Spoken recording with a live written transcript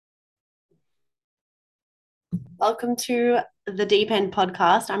Welcome to the Deep End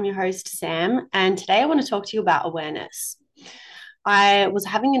podcast. I'm your host, Sam, and today I want to talk to you about awareness. I was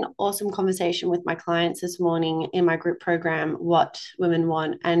having an awesome conversation with my clients this morning in my group program, What Women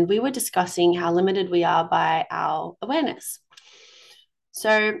Want, and we were discussing how limited we are by our awareness.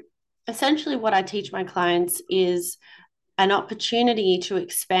 So, essentially, what I teach my clients is an opportunity to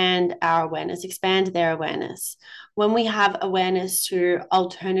expand our awareness, expand their awareness. When we have awareness to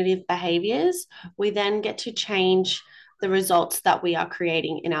alternative behaviors, we then get to change the results that we are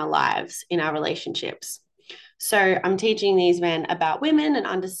creating in our lives, in our relationships. So I'm teaching these men about women and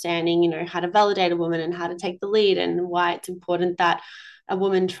understanding, how to validate a woman and how to take the lead and why it's important that a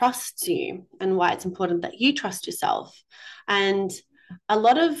woman trusts you and why it's important that you trust yourself. And a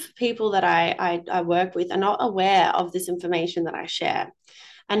lot of people that I work with are not aware of this information that I share.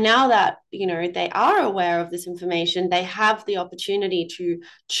 And now that, they are aware of this information, they have the opportunity to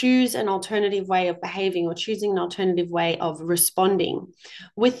choose an alternative way of behaving or choosing an alternative way of responding.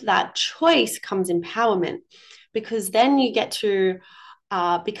 With that choice comes empowerment, because then you get to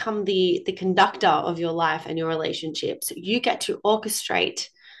become the conductor of your life and your relationships. You get to orchestrate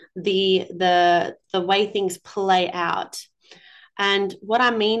the way things play out. And what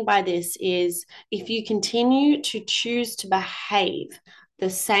I mean by this is, if you continue to choose to behave the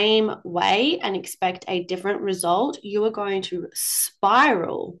same way and expect a different result, you are going to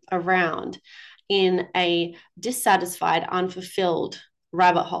spiral around in a dissatisfied, unfulfilled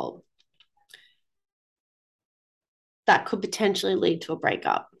rabbit hole that could potentially lead to a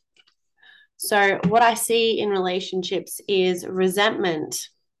breakup. So, what I see in relationships is resentment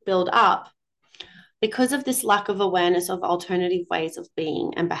build up because of this lack of awareness of alternative ways of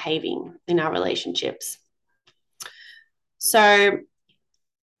being and behaving in our relationships. So,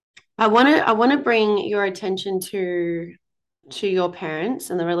 I want to bring your attention to your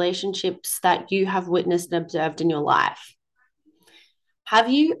parents and the relationships that you have witnessed and observed in your life. Have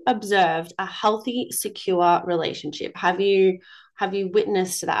you observed a healthy, secure relationship? Have you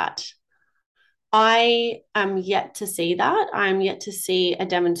witnessed that? I am yet to see that. I'm yet to see a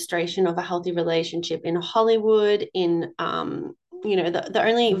demonstration of a healthy relationship in Hollywood. The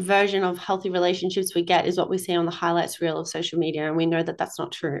only version of healthy relationships we get is what we see on the highlights reel of social media. And we know that that's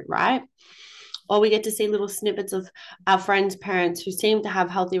not true, right? Or we get to see little snippets of our friends' parents who seem to have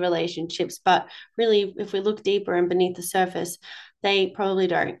healthy relationships. But really, if we look deeper and beneath the surface, they probably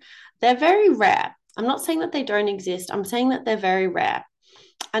don't. They're very rare. I'm not saying that they don't exist. I'm saying that they're very rare.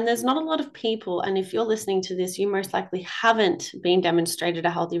 And there's not a lot of people, and if you're listening to this, you most likely haven't been demonstrated a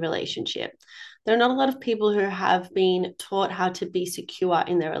healthy relationship. There are not a lot of people who have been taught how to be secure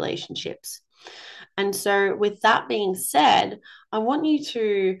in their relationships. And so, with that being said, I want you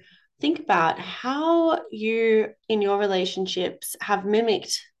to think about how you, in your relationships, have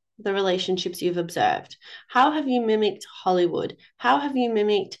mimicked the relationships you've observed. How have you mimicked Hollywood? How have you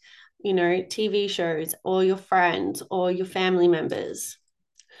mimicked, TV shows or your friends or your family members?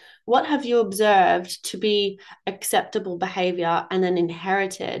 What have you observed to be acceptable behavior and then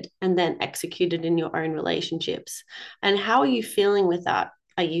inherited and then executed in your own relationships? And how are you feeling with that?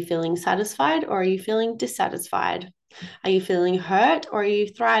 Are you feeling satisfied or are you feeling dissatisfied? Are you feeling hurt or are you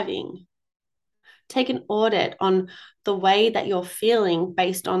thriving? Take an audit on the way that you're feeling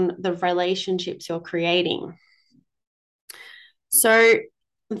based on the relationships you're creating. So,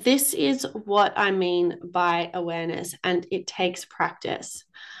 this is what I mean by awareness, and it takes practice,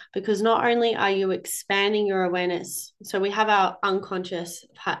 because not only are you expanding your awareness, so we have our unconscious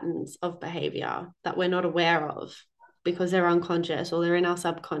patterns of behavior that we're not aware of because they're unconscious or they're in our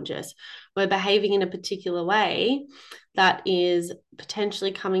subconscious. We're behaving in a particular way that is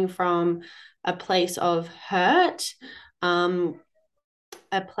potentially coming from a place of hurt, a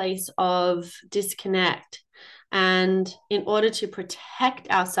place of disconnect. And in order to protect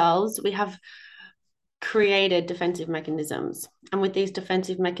ourselves, we have created defensive mechanisms. And with these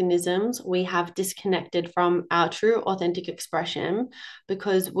defensive mechanisms, we have disconnected from our true authentic expression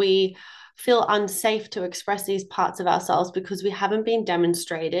because we feel unsafe to express these parts of ourselves because we haven't been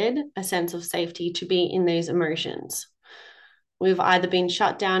demonstrated a sense of safety to be in these emotions. We've either been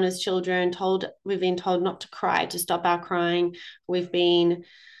shut down as children, we've been told not to cry, to stop our crying. We've been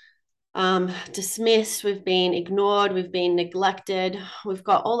dismissed, we've been ignored, we've been neglected. We've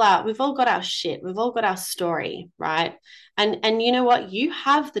all got our shit. We've all got our story, right? And you know what? You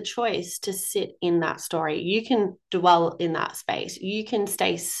have the choice to sit in that story. You can dwell in that space. You can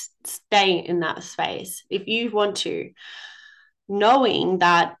stay in that space if you want to, knowing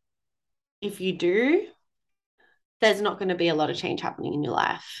that if you do, there's not going to be a lot of change happening in your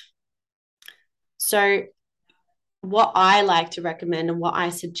life. So, what I like to recommend and what I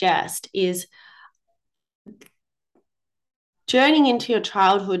suggest is journeying into your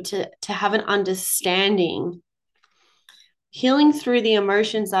childhood to have an understanding, healing through the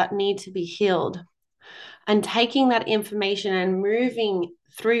emotions that need to be healed, and taking that information and moving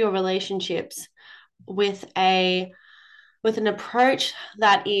through your relationships with an approach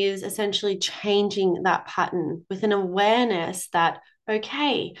that is essentially changing that pattern with an awareness that,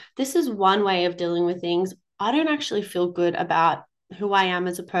 okay, this is one way of dealing with things. I don't actually feel good about who I am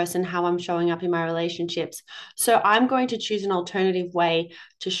as a person, how I'm showing up in my relationships. So I'm going to choose an alternative way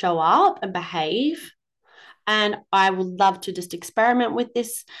to show up and behave. And I would love to just experiment with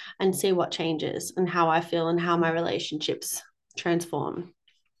this and see what changes and how I feel and how my relationships transform.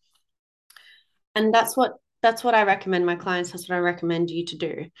 And that's what I recommend my clients. That's what I recommend you to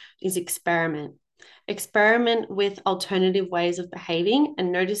do is experiment with alternative ways of behaving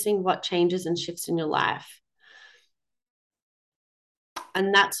and noticing what changes and shifts in your life.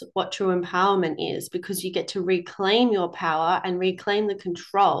 And that's what true empowerment is, because you get to reclaim your power and reclaim the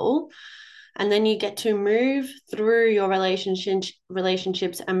control. And then you get to move through your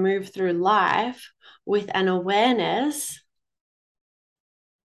relationships and move through life with an awareness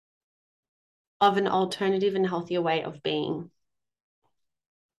of an alternative and healthier way of being.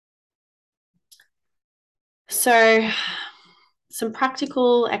 So, some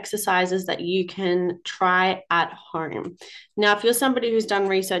practical exercises that you can try at home. Now, if you're somebody who's done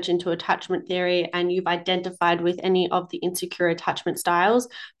research into attachment theory and you've identified with any of the insecure attachment styles,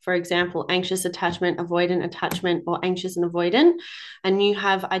 for example, anxious attachment, avoidant attachment, or anxious and avoidant, and you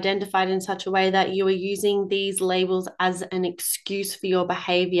have identified in such a way that you are using these labels as an excuse for your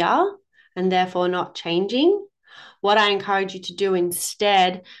behavior and therefore not changing, what I encourage you to do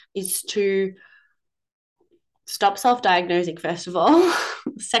instead is to stop self-diagnosing, first of all.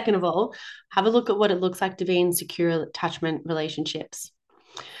 Second of all, have a look at what it looks like to be in secure attachment relationships.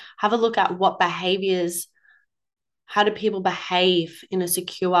 Have a look at what behaviors, how do people behave in a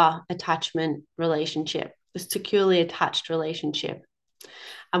secure attachment relationship, a securely attached relationship.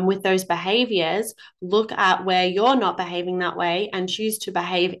 And with those behaviors, look at where you're not behaving that way and choose to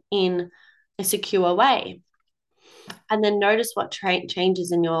behave in a secure way. And then notice what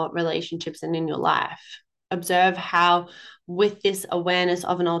changes in your relationships and in your life. Observe how, with this awareness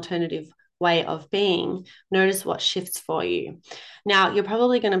of an alternative way of being, notice what shifts for you. Now, you're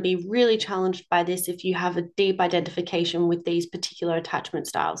probably going to be really challenged by this if you have a deep identification with these particular attachment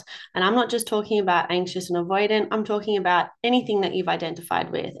styles. And I'm not just talking about anxious and avoidant, I'm talking about anything that you've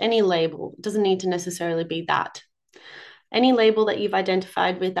identified with, any label. It doesn't need to necessarily be that. Any label that you've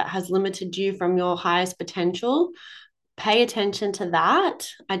identified with that has limited you from your highest potential, pay attention to that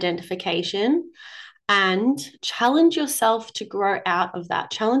identification and challenge yourself to grow out of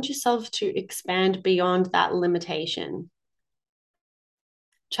that. Challenge yourself to expand beyond that limitation.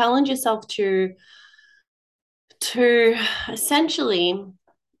 Challenge yourself to essentially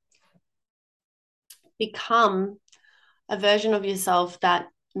become a version of yourself that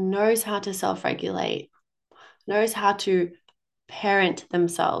knows how to self-regulate, knows how to parent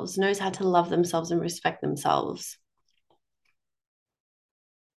themselves, knows how to love themselves and respect themselves.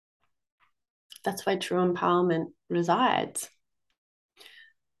 That's where true empowerment resides.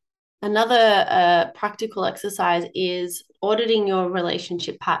 Another practical exercise is auditing your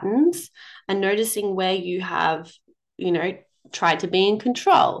relationship patterns and noticing where you have, tried to be in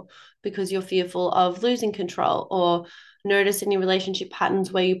control because you're fearful of losing control, or notice any relationship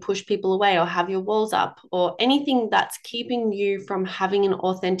patterns where you push people away or have your walls up, or anything that's keeping you from having an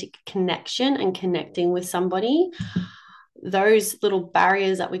authentic connection and connecting with somebody. Those little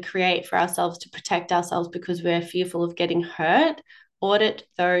barriers that we create for ourselves to protect ourselves because we're fearful of getting hurt, audit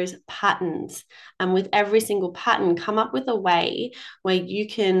those patterns. And with every single pattern, come up with a way where you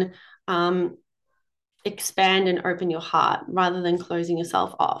can expand and open your heart rather than closing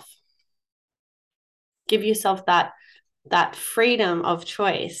yourself off. Give yourself that freedom of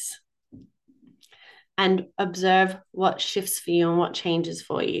choice and observe what shifts for you and what changes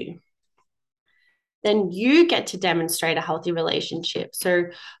for you. Then you get to demonstrate a healthy relationship. So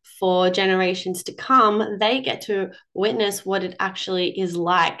for generations to come, they get to witness what it actually is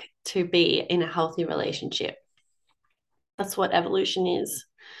like to be in a healthy relationship. That's what evolution is.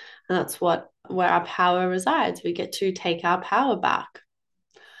 And that's where our power resides. We get to take our power back.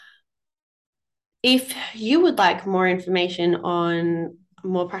 If you would like more information on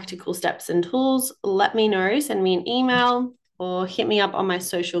more practical steps and tools, let me know. Send me an email or hit me up on my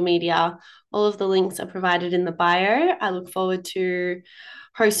social media. All of the links are provided in the bio. I look forward to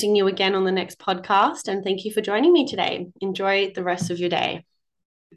hosting you again on the next podcast. And thank you for joining me today. Enjoy the rest of your day.